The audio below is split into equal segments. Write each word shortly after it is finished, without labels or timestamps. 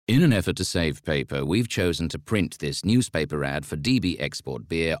In an effort to save paper, we've chosen to print this newspaper ad for DB Export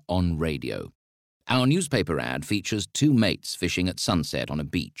Beer on radio. Our newspaper ad features two mates fishing at sunset on a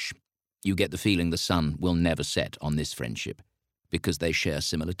beach. You get the feeling the sun will never set on this friendship, because they share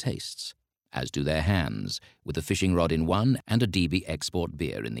similar tastes, as do their hands, with a fishing rod in one and a DB Export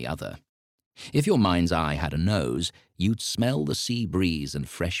beer in the other. If your mind's eye had a nose, you'd smell the sea breeze and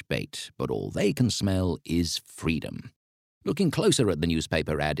fresh bait, but all they can smell is freedom. Looking closer at the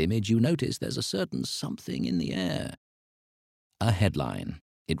newspaper ad image, you notice there's a certain something in the air. A headline.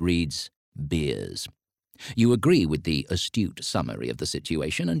 It reads, Beers. You agree with the astute summary of the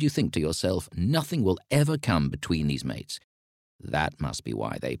situation, and you think to yourself, nothing will ever come between these mates. That must be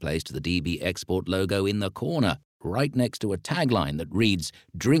why they placed the DB Export logo in the corner, right next to a tagline that reads,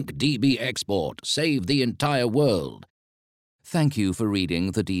 Drink DB Export, save the entire world. Thank you for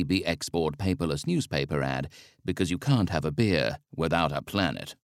reading the DB Export paperless newspaper ad, because you can't have a beer without a planet.